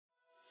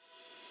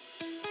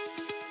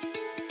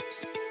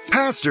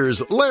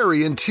Pastors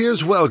Larry and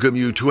Tiz welcome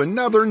you to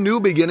another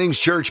New Beginnings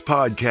Church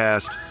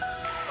podcast.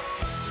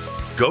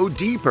 Go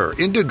deeper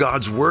into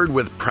God's Word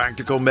with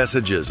practical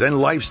messages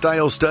and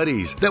lifestyle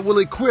studies that will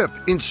equip,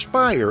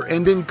 inspire,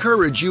 and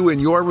encourage you in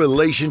your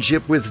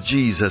relationship with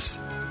Jesus.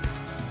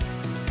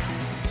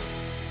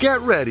 Get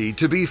ready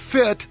to be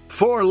fit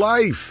for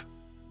life.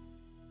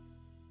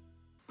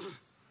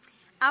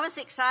 I was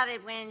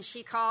excited when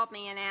she called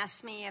me and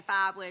asked me if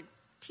I would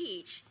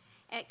teach,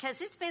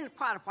 because it's been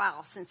quite a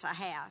while since I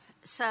have.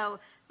 So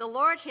the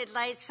Lord had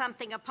laid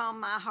something upon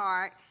my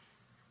heart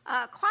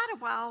quite a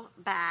while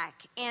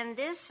back, and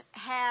this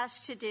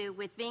has to do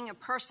with being a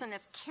person of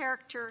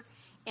character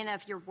and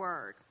of your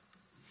word.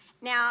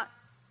 Now,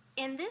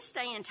 in this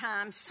day and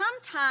time,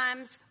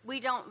 sometimes we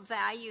don't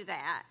value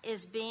that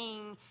as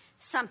being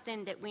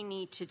something that we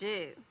need to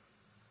do.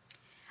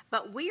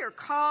 But we are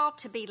called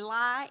to be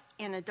light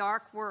in a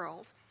dark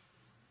world,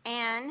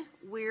 and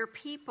we're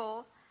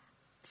people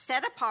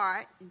set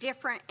apart,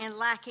 different, and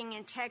lacking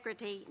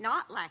integrity,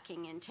 not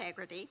lacking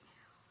integrity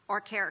or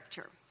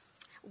character.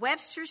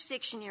 Webster's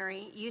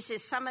dictionary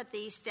uses some of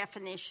these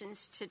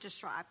definitions to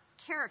describe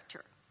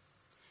character: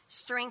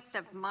 strength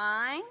of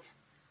mind,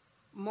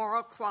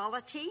 moral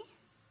quality,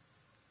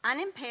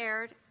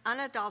 unimpaired,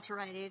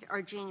 unadulterated,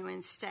 or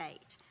genuine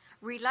state.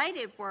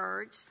 Related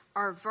words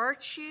are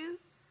virtue,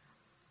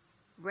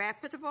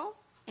 reputable,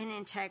 and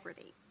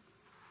integrity.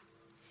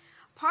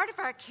 Part of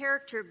our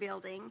character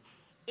building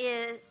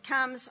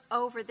comes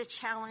over the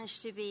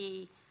challenge to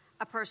be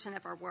a person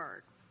of our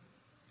word.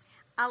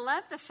 I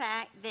love the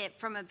fact that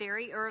from a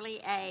very early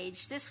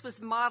age, this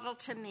was modeled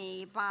to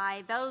me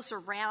by those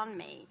around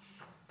me,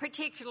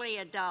 particularly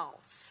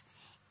adults.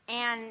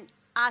 And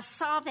I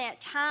saw that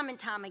time and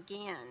time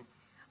again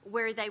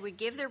where they would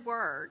give their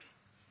word,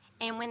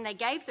 and when they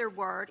gave their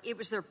word, it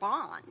was their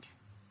bond.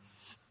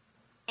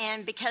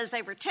 And because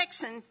they were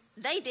Texan,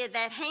 they did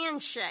that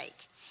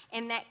handshake,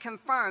 and that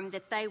confirmed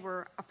that they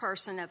were a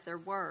person of their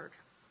word.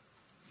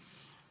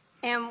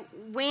 And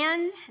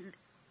when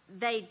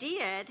they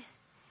did,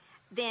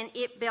 then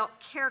it built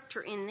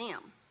character in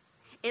them.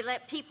 It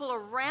let people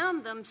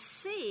around them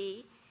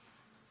see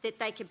that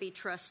they could be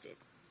trusted.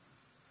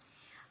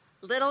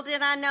 Little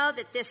did I know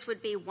that this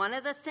would be one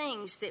of the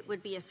things that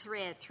would be a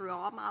thread through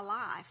all my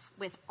life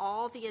with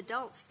all the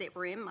adults that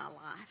were in my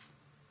life.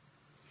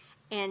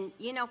 And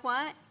you know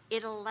what?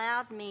 It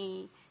allowed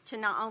me to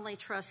not only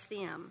trust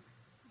them,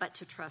 but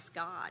to trust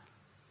God.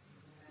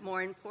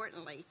 More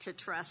importantly, to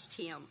trust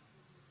Him.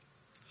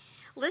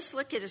 Let's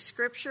look at a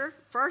scripture,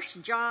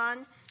 1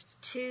 John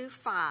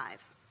 2:5.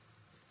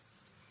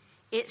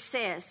 It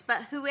says,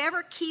 "But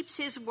whoever keeps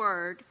His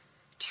word,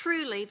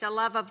 truly the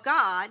love of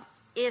God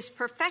is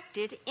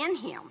perfected in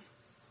him.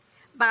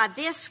 By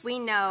this we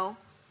know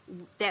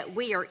that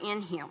we are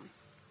in Him."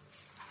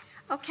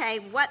 Okay,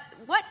 what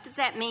does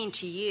that mean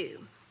to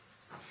you?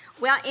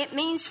 Well, it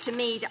means to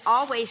me to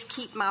always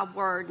keep my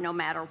word no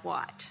matter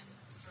what.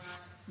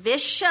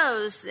 This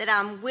shows that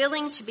I'm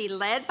willing to be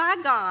led by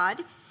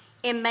God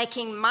in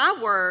making my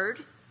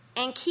word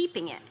and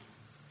keeping it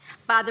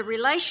by the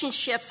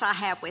relationships I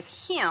have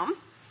with Him,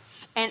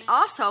 and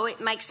also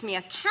it makes me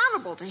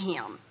accountable to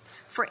Him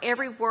for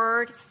every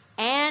word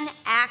and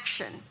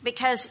action,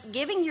 because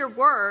giving your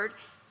word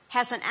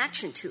has an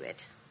action to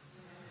it.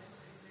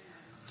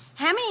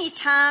 How many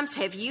times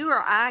have you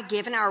or I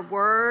given our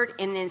word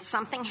and then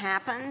something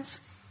happens,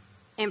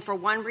 and for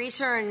one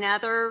reason or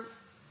another,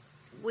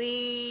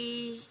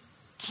 we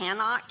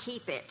cannot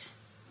keep it?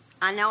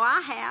 I know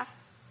I have.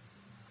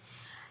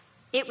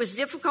 It was a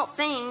difficult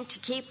thing to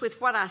keep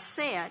with what I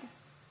said.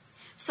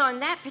 So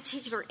in that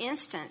particular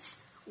instance,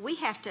 we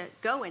have to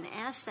go and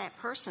ask that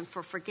person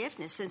for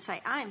forgiveness and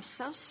say, "I am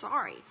so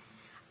sorry.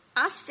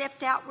 I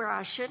stepped out where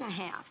I shouldn't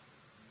have,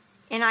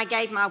 and I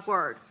gave my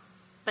word.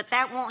 But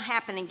that won't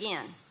happen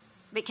again,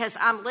 because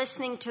I'm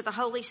listening to the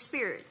Holy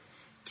Spirit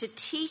to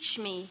teach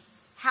me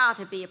how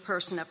to be a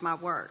person of my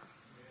word."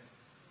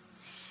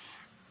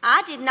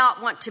 I did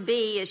not want to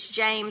be, as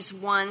James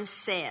 1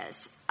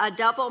 says, "A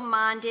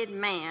double-minded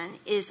man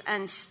is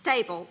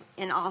unstable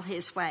in all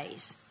his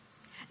ways."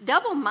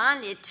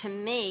 Double-minded to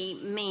me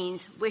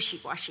means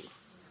wishy-washy.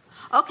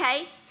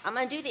 Okay, I'm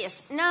going to do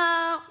this.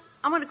 No,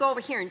 I'm going to go over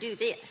here and do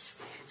this.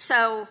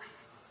 So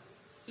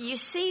you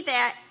see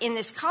that in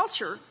this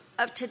culture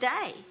of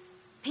today,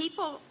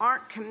 people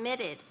aren't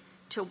committed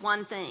to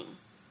one thing,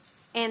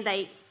 and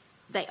they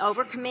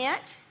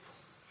overcommit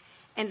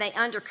and they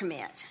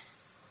undercommit.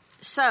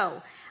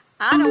 So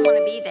I don't want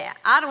to be that.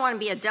 I don't want to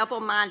be a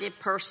double-minded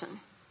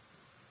person.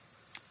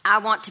 I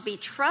want to be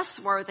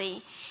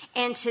trustworthy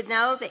and to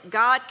know that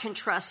God can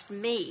trust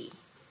me.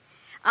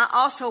 I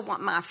also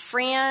want my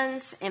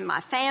friends and my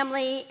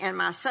family and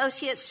my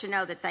associates to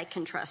know that they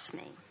can trust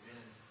me.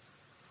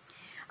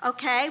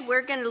 Okay,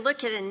 we're going to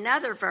look at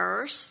another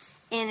verse,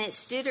 and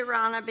it's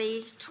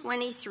Deuteronomy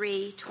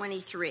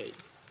 23:23.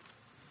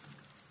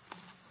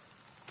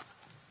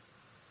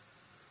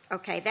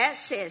 Okay, that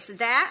says,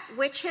 "That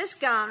which has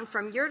gone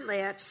from your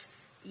lips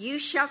you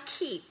shall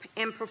keep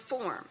and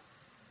perform,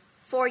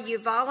 for you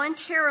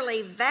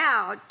voluntarily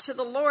vowed to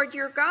the Lord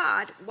your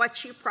God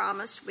what you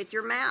promised with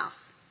your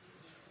mouth.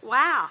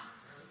 Wow.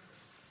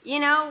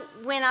 You know,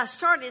 when I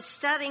started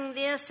studying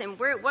this and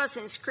where it was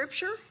in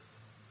Scripture,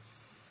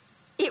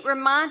 it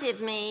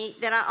reminded me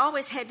that I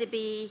always had to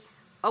be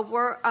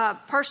a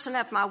person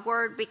of my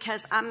word,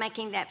 because I'm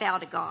making that vow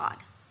to God.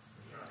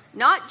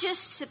 Not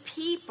just to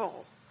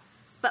people,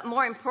 but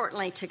more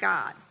importantly to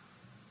God.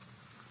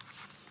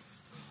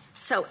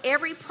 So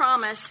every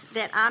promise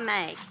that I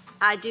make,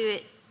 I do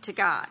it to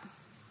God.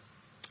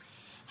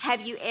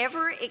 Have you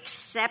ever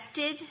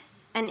accepted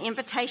an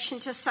invitation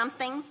to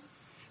something,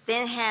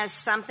 then has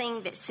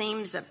something that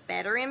seems a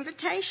better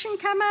invitation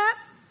come up?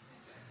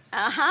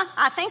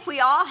 I think we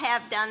all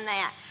have done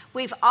that.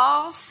 We've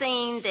all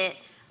seen that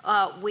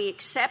we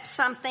accept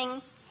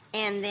something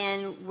and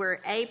then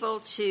we're able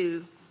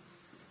to...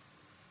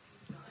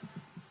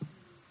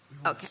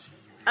 Okay.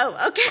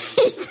 Oh,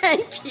 okay.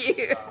 Thank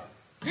you.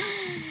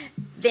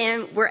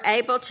 Then we're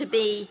able to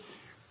be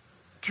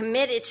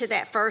committed to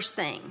that first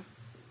thing.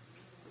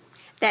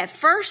 That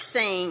first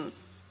thing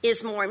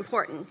is more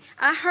important.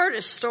 I heard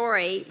a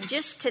story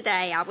just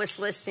today. I was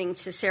listening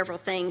to several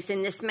things,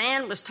 and this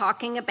man was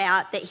talking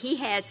about that he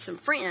had some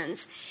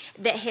friends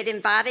that had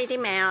invited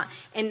him out,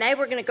 and they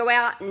were going to go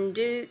out and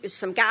do,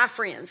 some guy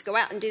friends, go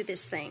out and do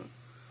this thing.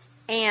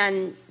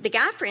 And the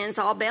guy friends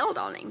all bailed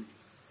on him.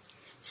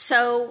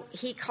 So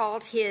he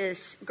called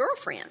his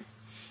girlfriend,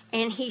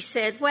 and he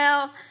said,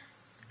 well,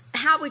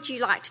 how would you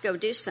like to go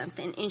do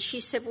something? And she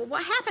said, well,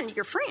 what happened to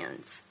your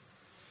friends?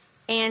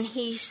 And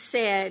he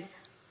said,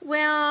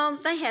 well,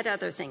 they had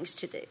other things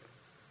to do.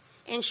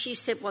 And she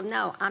said, well,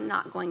 no, I'm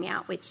not going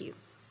out with you.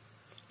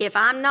 If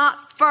I'm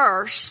not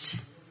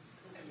first,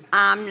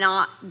 I'm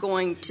not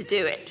going to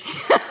do it.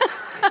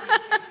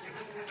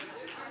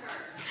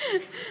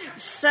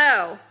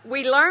 So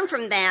we learn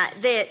from that,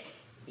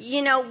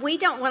 you know, we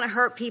don't want to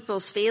hurt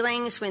people's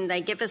feelings when they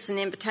give us an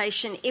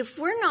invitation. If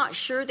we're not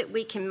sure that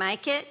we can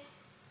make it,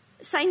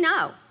 say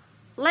no.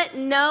 Let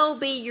no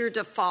be your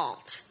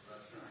default.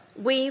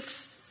 We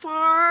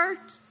far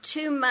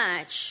too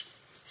much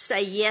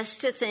say yes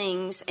to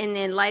things and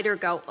then later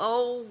go,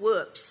 oh,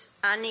 whoops,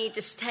 I need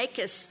to take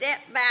a step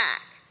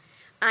back.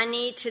 I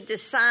need to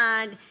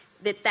decide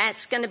that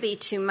that's going to be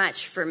too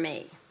much for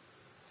me.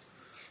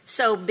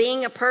 So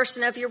being a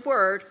person of your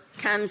word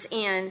comes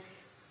in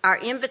our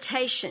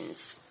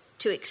invitations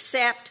to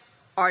accept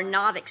or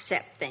not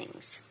accept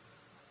things.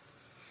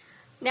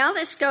 Now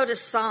let's go to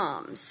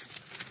Psalms.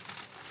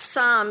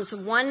 Psalms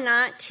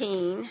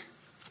 119,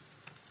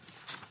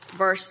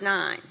 verse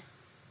 9.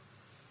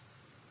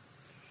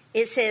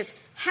 It says,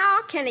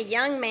 how can a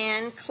young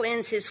man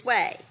cleanse his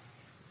way?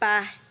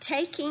 By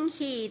taking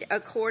heed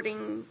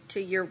according to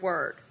your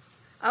word.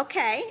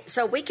 Okay,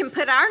 so we can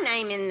put our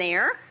name in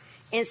there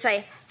and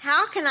say,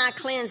 how can I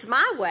cleanse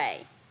my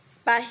way?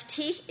 By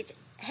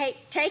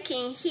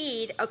taking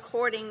heed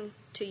according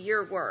to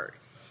your word.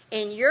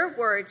 And your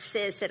word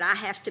says that I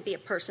have to be a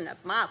person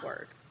of my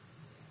word.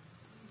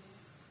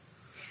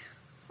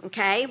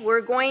 Okay,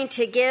 we're going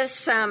to give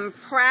some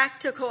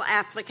practical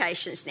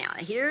applications now.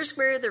 Here's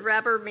where the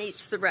rubber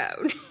meets the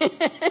road.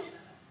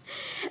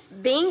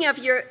 Being of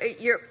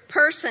your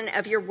person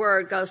of your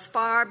word goes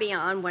far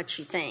beyond what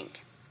you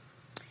think.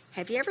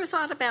 Have you ever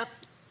thought about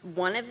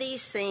one of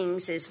these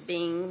things as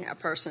being a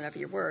person of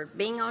your word?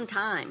 Being on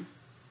time.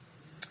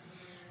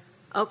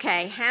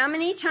 Okay, how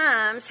many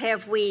times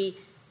have we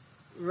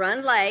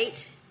run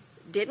late,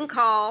 didn't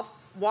call,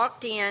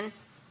 walked in,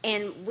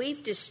 and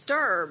we've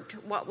disturbed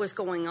what was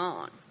going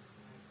on?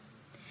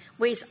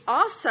 We've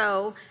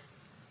also,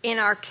 in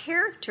our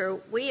character,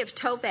 we have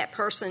told that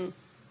person,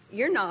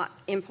 you're not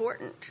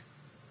important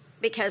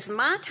because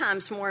my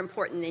time's more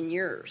important than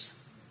yours.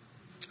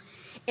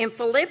 In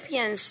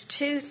Philippians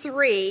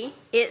 2:3,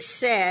 it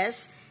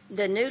says,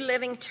 the New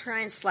Living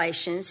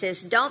Translation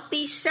says, don't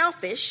be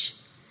selfish,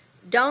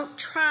 don't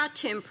try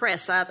to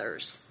impress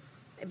others.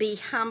 Be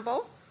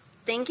humble,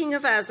 thinking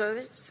of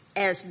others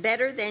as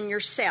better than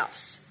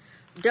yourselves.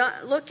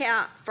 Don't look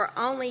out for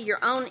only your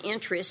own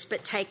interests,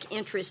 but take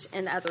interest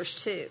in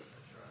others too.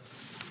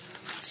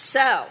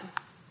 So,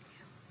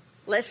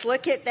 let's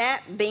look at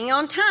that being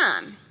on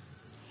time.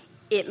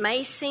 It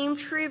may seem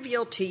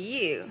trivial to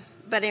you,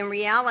 but in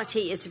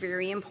reality, it's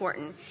very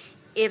important.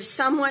 If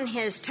someone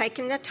has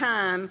taken the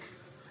time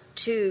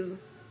to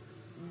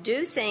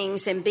do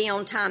things and be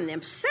on time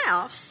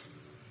themselves,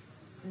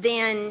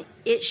 then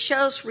it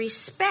shows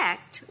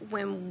respect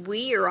when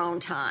we are on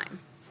time.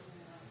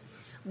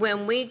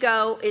 When we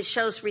go, it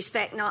shows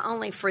respect not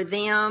only for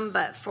them,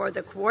 but for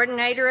the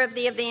coordinator of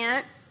the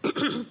event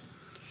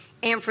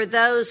and for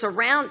those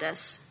around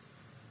us.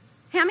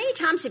 How many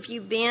times have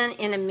you been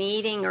in a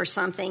meeting or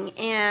something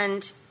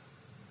and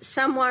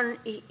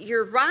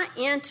you're right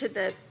into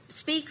the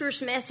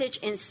speaker's message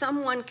and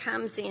someone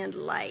comes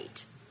in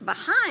late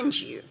behind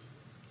you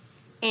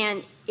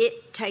and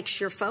it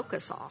takes your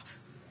focus off?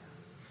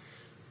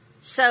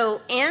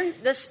 So, and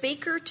the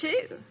speaker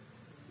too,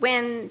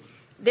 when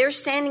they're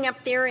standing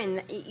up there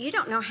and you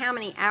don't know how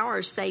many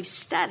hours they've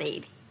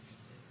studied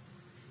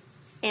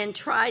and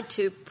tried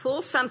to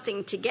pull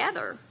something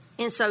together,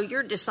 and so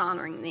you're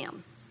dishonoring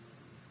them.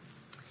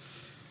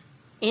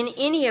 In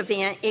any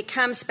event, it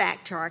comes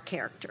back to our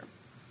character.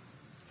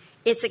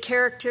 It's a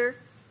character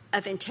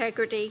of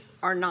integrity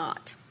or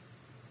not.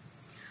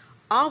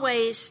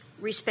 Always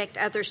respect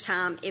others'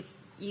 time if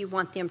you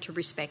want them to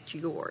respect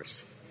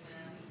yours.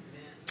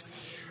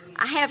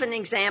 I have an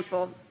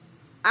example.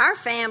 Our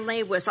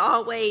family was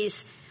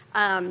always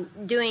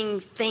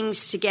doing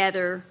things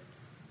together,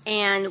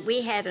 and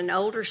we had an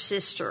older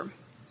sister,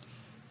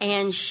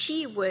 and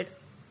she would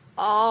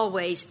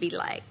always be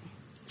late.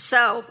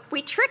 So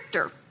we tricked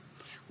her.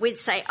 We'd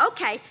say,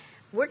 okay,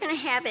 we're going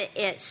to have it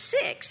at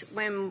 6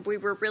 when we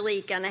were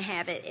really going to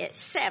have it at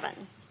 7.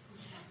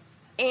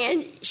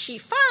 And she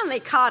finally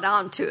caught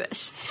on to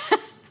us.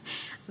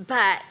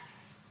 But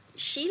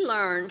she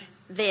learned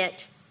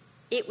that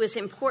it was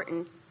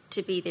important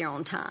to be there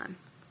on time.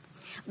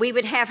 We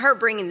would have her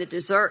bringing the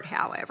dessert,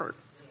 however,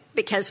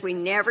 because we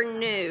never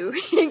knew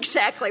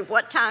exactly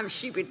what time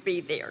she would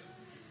be there.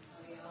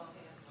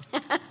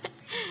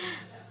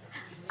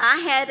 I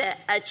had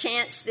a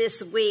chance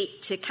this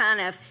week to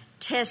kind of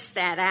test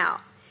that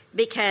out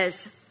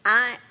because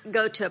I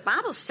go to a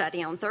Bible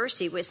study on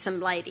Thursday with some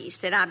ladies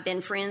that I've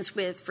been friends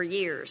with for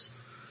years.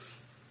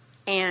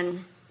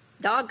 And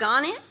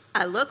doggone it,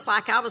 I looked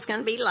like I was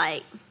going to be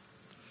late.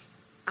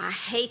 I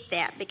hate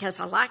that because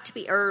I like to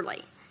be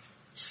early.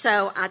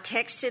 So I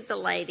texted the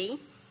lady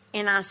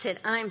and I said,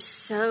 I'm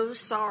so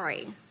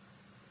sorry.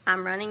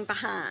 I'm running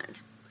behind.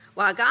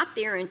 Well, I got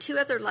there and 2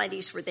 other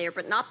ladies were there,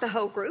 but not the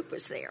whole group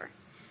was there.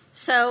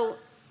 So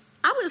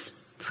I was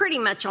pretty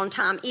much on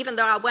time, even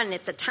though I wasn't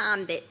at the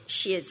time that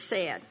she had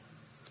said.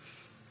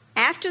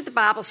 After the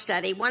Bible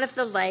study, one of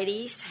the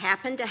ladies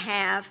happened to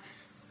have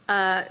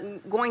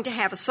going to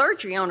have a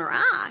surgery on her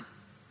eye.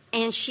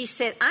 And she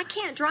said, I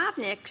can't drive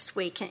next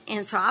week.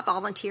 And so I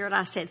volunteered.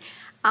 I said,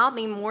 I'll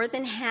be more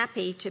than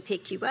happy to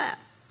pick you up.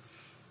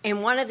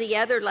 And one of the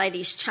other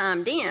ladies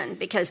chimed in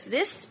because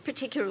this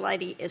particular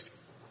lady is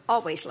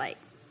always late.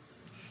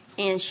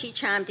 And she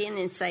chimed in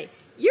and said,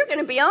 you're going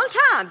to be on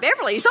time.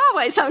 Beverly's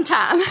always on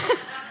time.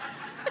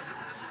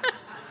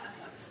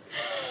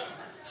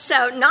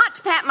 So not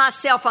to pat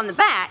myself on the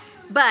back,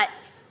 but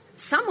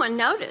someone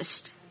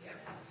noticed.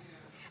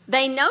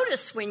 They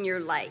notice when you're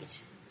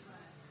late.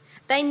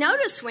 They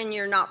notice when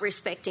you're not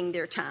respecting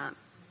their time.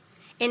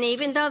 And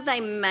even though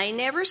they may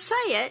never say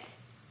it,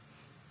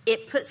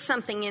 it puts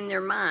something in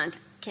their mind.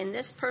 Can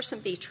this person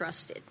be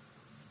trusted?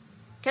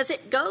 Because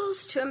it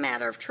goes to a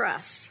matter of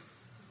trust.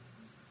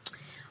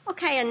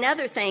 Okay,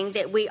 another thing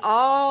that we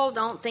all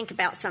don't think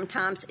about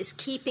sometimes is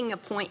keeping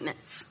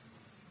appointments.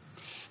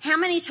 How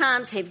many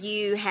times have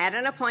you had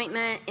an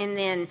appointment and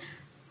then,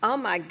 oh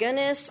my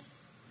goodness,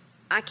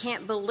 I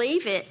can't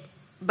believe it,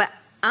 but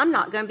I'm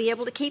not going to be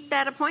able to keep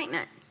that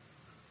appointment.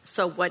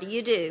 So what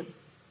do?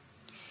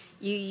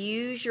 You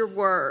use your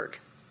word.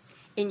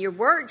 And your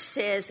word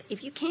says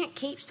if you can't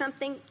keep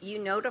something, you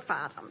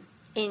notify them.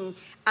 And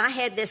I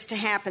had this to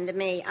happen to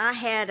me. I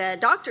had a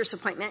doctor's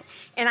appointment,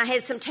 and I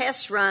had some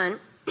tests run,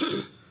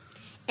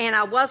 and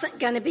I wasn't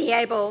going to be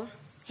able,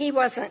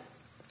 got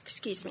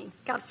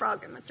a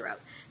frog in my throat.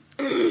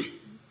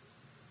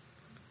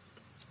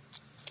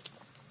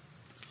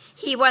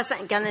 He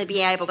wasn't going to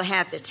be able to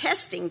have the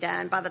testing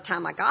done by the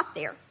time I got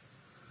there.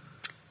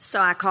 So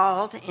I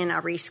called and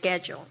I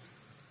rescheduled.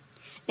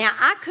 Now,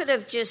 I could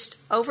have just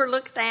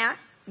overlooked that,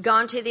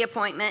 gone to the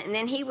appointment, and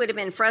then he would have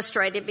been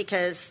frustrated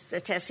because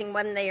the testing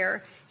wasn't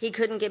there. He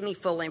couldn't give me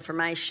full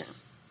information.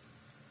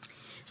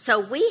 So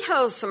we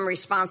hold some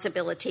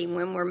responsibility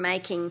when we're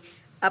making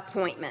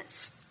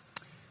appointments.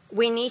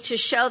 We need to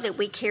show that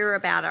we care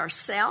about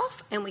ourselves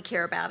and we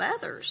care about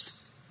others,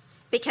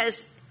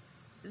 because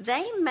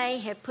they may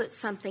have put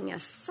something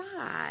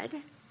aside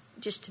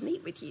just to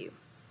meet with you.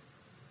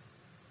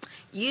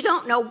 You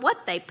don't know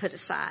what they put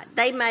aside.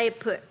 They may have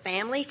put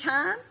family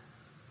time.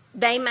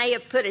 They may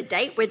have put a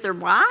date with their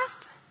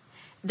wife.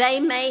 They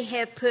may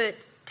have put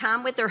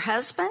time with their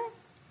husband.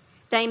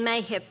 They may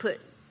have put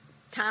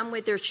time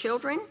with their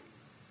children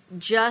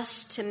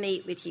just to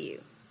meet with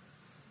you.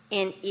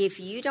 And if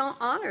you don't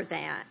honor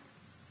that,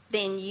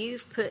 then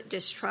you've put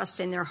distrust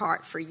in their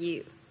heart for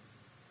you.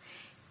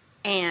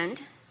 And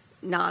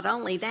not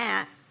only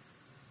that,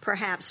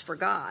 perhaps for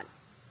God.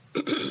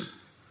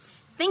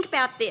 Think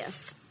about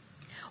this.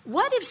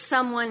 What if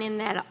someone in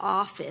that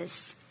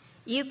office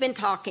you've been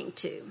talking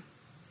to,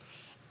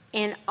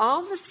 and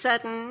all of a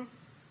sudden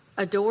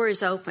a door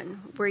is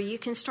open where you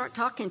can start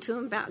talking to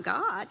them about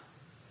God?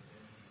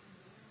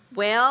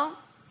 Well,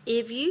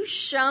 if you've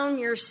shown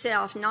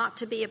yourself not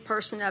to be a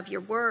person of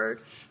your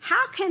word,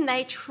 how can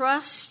they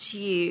trust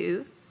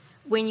you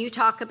when you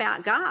talk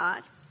about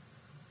God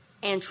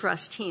and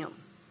trust Him?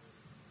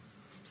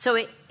 So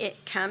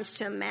it comes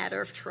to a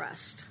matter of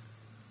trust.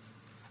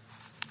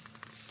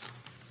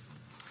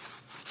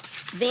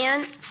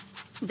 Then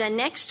the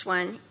next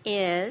one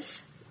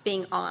is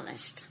being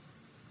honest.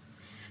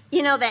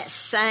 You know that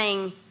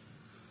saying,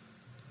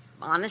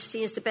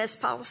 honesty is the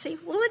best policy?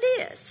 Well,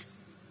 it is.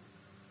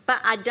 But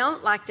I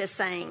don't like the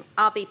saying,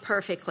 I'll be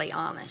perfectly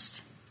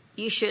honest.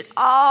 You should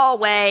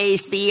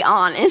always be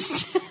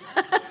honest.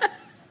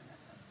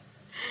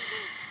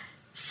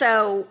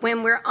 So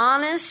when we're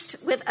honest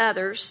with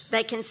others,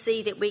 they can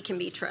see that we can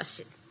be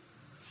trusted.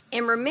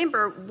 And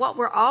remember, what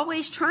we're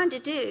always trying to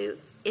do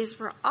is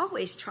we're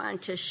always trying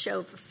to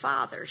show the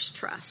Father's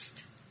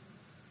trust,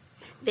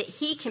 that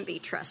he can be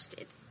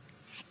trusted.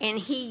 And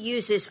he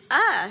uses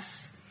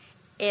us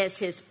as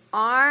his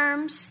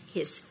arms,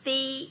 his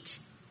feet,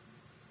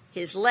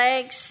 his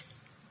legs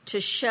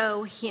to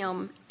show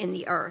him in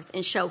the earth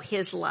and show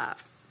his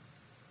love.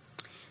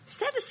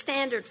 Set a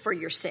standard for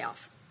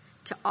yourself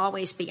to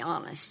always be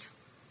honest.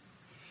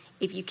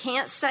 If you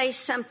can't say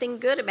something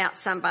good about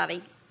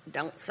somebody,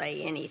 don't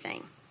say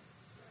anything.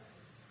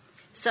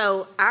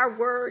 So our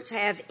words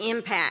have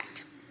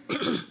impact.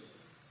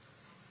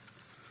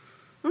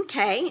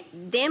 Okay,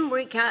 then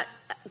we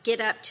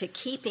get up to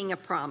keeping a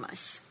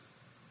promise.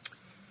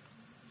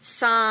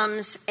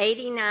 Psalms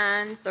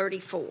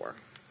 89:34.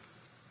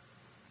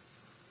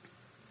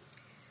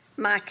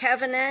 My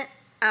covenant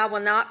I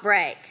will not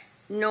break,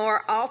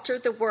 nor alter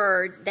the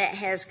word that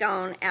has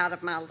gone out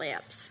of my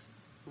lips.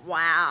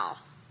 Wow.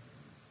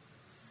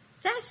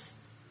 That's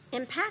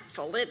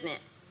impactful, isn't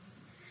it?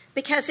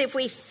 Because if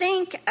we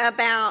think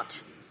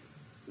about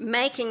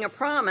making a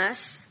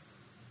promise,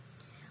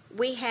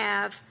 we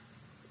have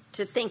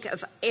to think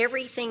of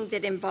everything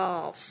that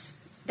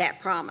involves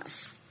that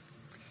promise.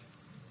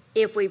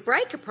 If we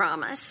break a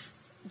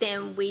promise,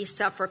 then we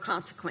suffer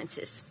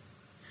consequences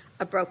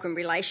of broken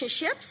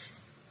relationships,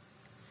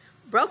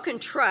 broken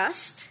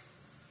trust,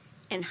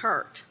 and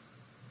hurt.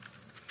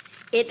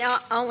 It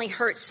not only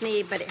hurts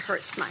me, but it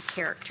hurts my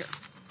character.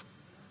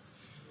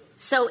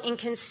 So in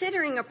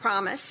considering a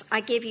promise,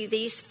 I give you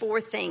these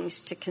 4 things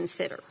to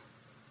consider.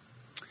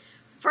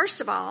 First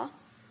of all,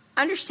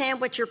 understand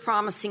what you're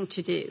promising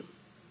to do.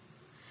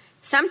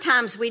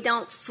 Sometimes we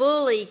don't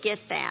fully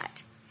get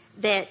that,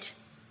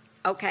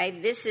 okay,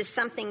 this is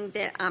something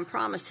that I'm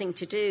promising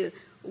to do.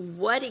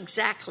 What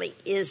exactly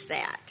is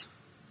that?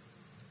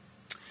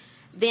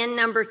 Then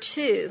number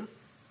 2,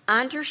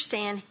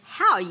 understand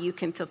how you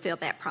can fulfill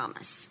that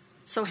promise.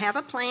 So have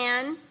a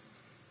plan.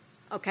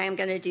 Okay, I'm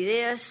going to do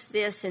this,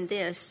 this, and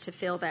this to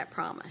fill that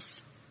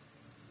promise.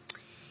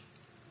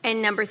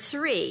 And number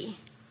 3,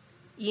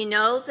 you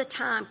know the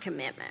time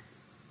commitment.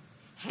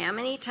 How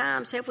many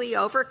times have we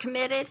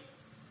overcommitted?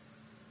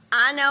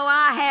 I know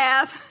I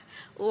have,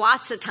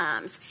 lots of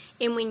times.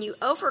 And when you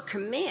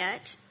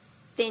overcommit,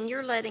 then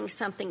you're letting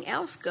something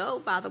else go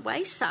by the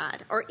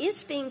wayside, or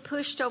it's being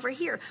pushed over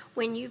here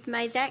when you've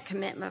made that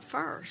commitment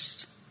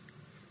first.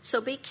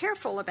 So be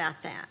careful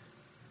about that.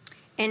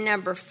 And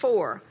number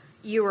 4,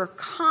 you are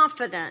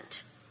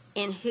confident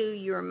in who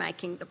you're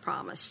making the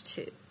promise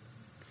to.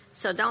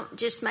 So don't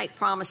just make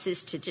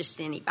promises to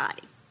just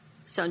anybody.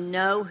 So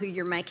know who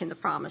you're making the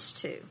promise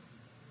to.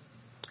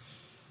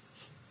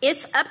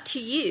 It's up to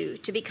you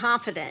to be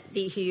confident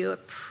that you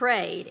have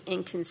prayed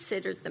and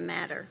considered the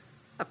matter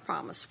of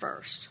promise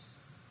first.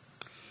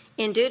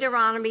 In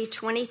Deuteronomy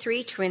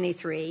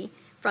 23:23,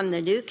 from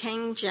the New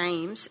King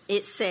James,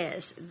 it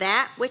says,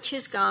 that which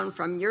is gone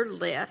from your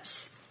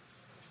lips,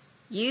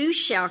 you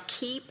shall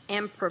keep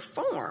and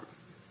perform.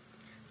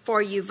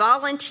 For you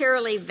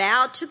voluntarily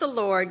vowed to the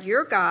Lord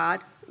your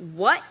God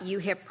what you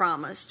have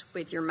promised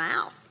with your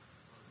mouth.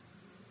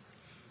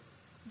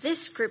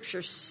 This scripture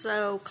is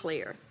so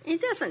clear.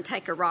 It doesn't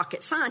take a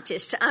rocket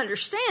scientist to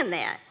understand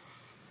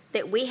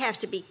that we have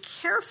to be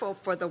careful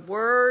for the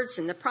words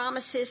and the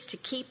promises to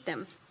keep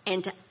them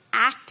and to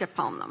act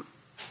upon them.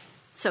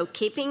 So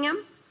keeping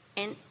them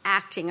and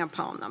acting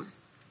upon them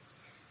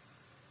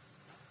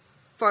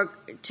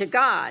to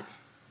God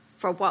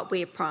for what we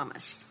have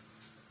promised.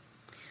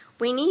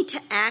 We need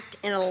to act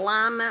in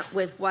alignment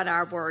with what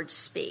our words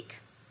speak.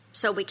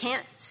 So we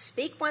can't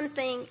speak one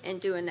thing and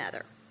do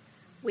another.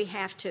 We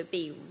have to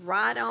be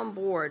right on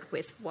board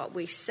with what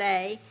we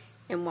say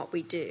and what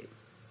we do.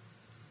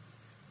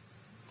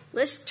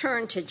 Let's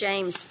turn to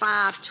James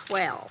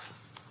 5:12.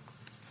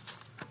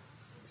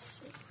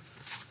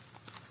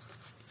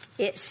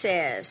 It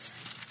says,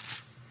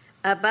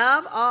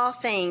 above all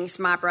things,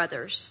 my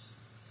brothers,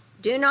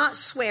 do not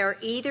swear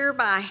either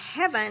by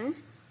heaven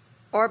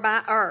or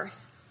by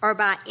earth or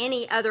by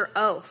any other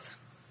oath,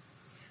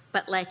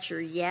 but let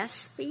your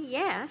yes be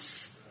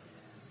yes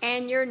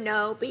and your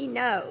no be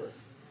no,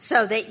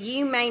 so that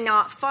you may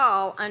not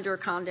fall under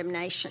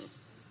condemnation.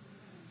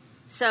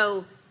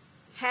 So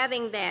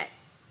having that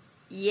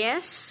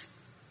yes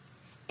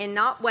and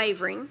not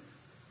wavering,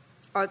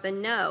 or the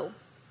no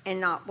and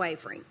not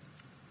wavering.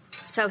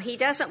 So he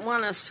doesn't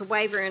want us to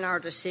waver in our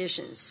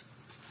decisions.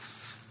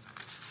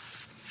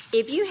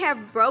 If you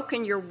have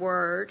broken your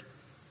word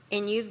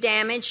and you've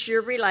damaged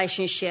your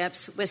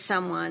relationships with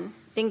someone,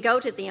 then go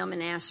to them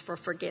and ask for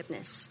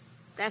forgiveness.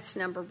 That's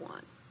number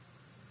 1.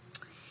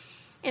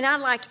 And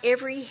I'd like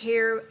every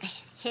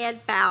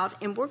head bowed,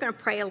 and we're going to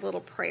pray a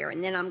little prayer,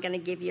 and then I'm going to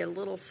give you a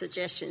little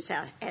suggestions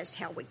as to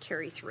how we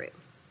carry through.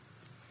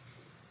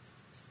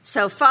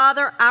 So,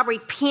 Father, I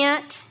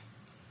repent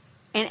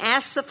and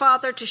ask the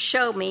Father to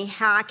show me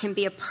how I can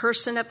be a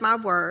person of my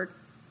word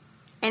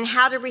and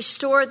how to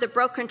restore the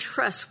broken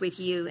trust with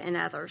you and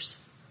others.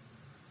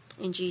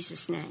 In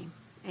Jesus' name,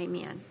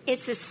 amen.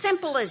 It's as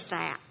simple as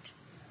that.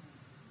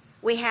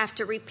 We have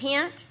to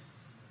repent,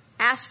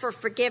 ask for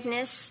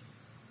forgiveness,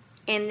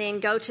 and then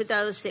go to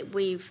those that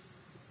we've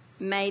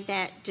made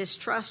that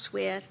distrust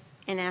with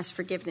and ask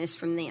forgiveness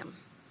from them.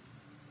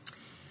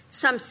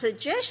 Some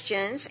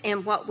suggestions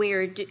in what we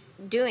are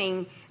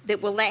doing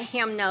that will let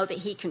him know that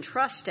he can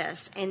trust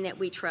us and that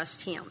we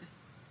trust him.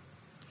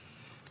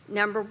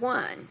 Number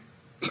one,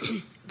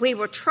 we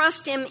will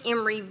trust him in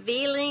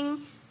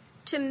revealing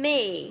to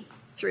me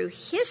through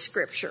his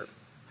scripture,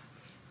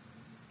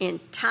 in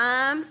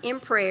time, in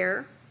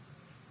prayer,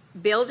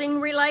 building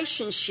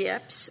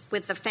relationships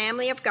with the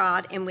family of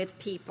God and with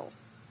people.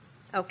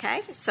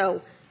 Okay,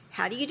 so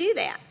how do you do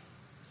that?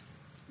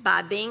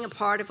 By being a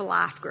part of a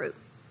life group.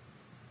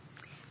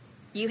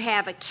 You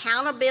have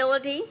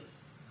accountability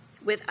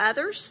with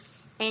others,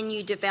 and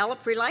you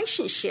develop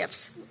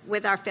relationships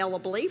with our fellow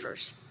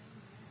believers.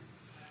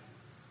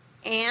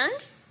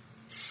 And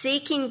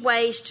seeking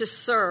ways to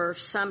serve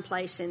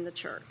someplace in the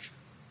church.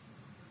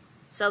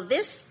 So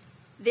this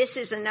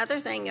is another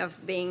thing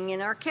of being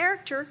in our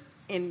character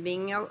and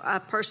being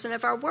a person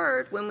of our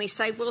word. When we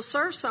say we'll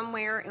serve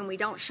somewhere and we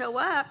don't show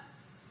up,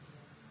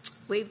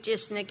 we've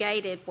just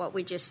negated what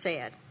we just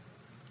said.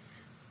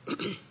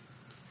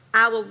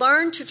 I will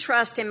learn to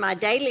trust in my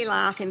daily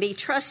life and be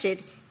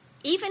trusted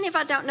even if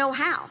I don't know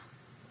how.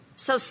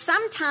 So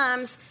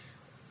sometimes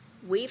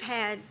we've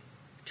had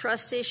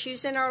trust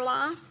issues in our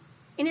life,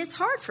 and it's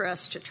hard for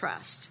us to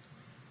trust.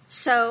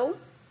 So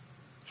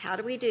how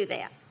do we do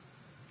that?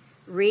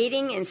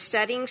 Reading and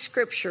studying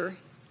Scripture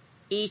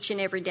each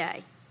and every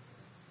day.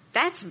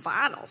 That's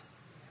vital.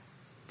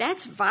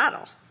 That's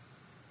vital.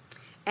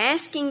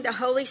 Asking the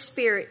Holy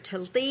Spirit to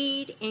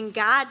lead and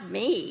guide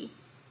me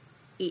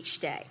each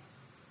day.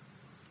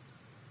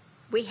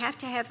 We have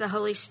to have the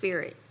Holy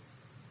Spirit,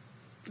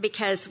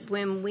 because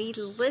when we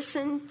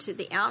listen to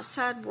the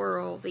outside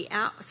world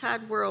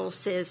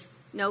says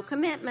no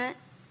commitment.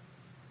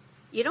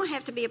 You don't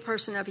have to be a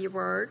person of your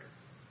word.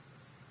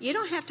 You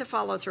don't have to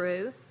follow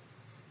through.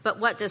 But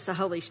what does the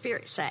Holy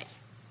Spirit say?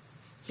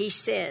 He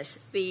says,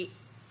 be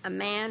a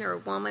man or a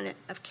woman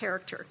of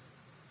character.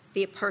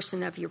 Be a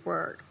person of your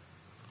word.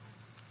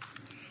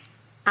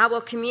 I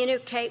will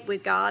communicate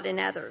with God and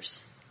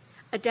others.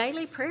 A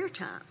daily prayer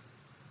time.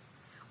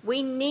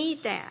 We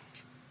need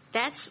that.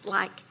 That's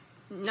like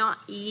not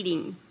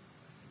eating.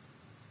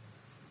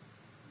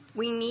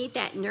 We need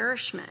that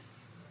nourishment.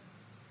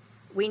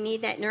 We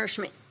need that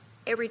nourishment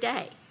every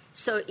day.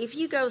 So if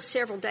you go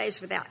several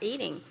days without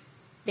eating,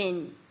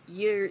 then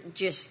you're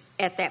just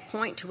at that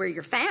point to where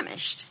you're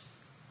famished.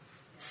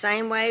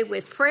 Same way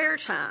with prayer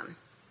time.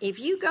 If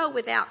you go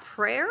without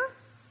prayer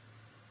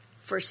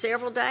for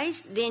several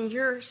days, then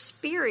your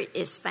spirit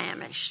is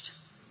famished.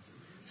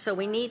 So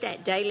we need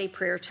that daily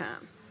prayer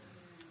time.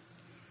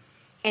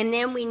 And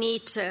then we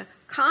need to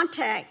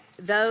contact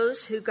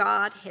those who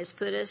God has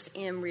put us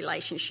in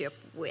relationship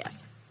with.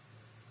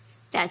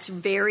 That's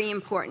very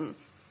important.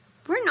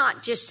 We're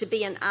not just to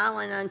be an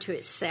island unto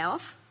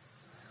itself.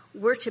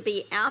 We're to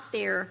be out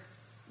there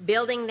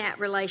building that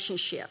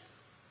relationship.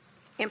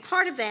 And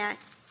part of that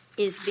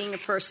is being a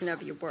person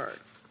of your word.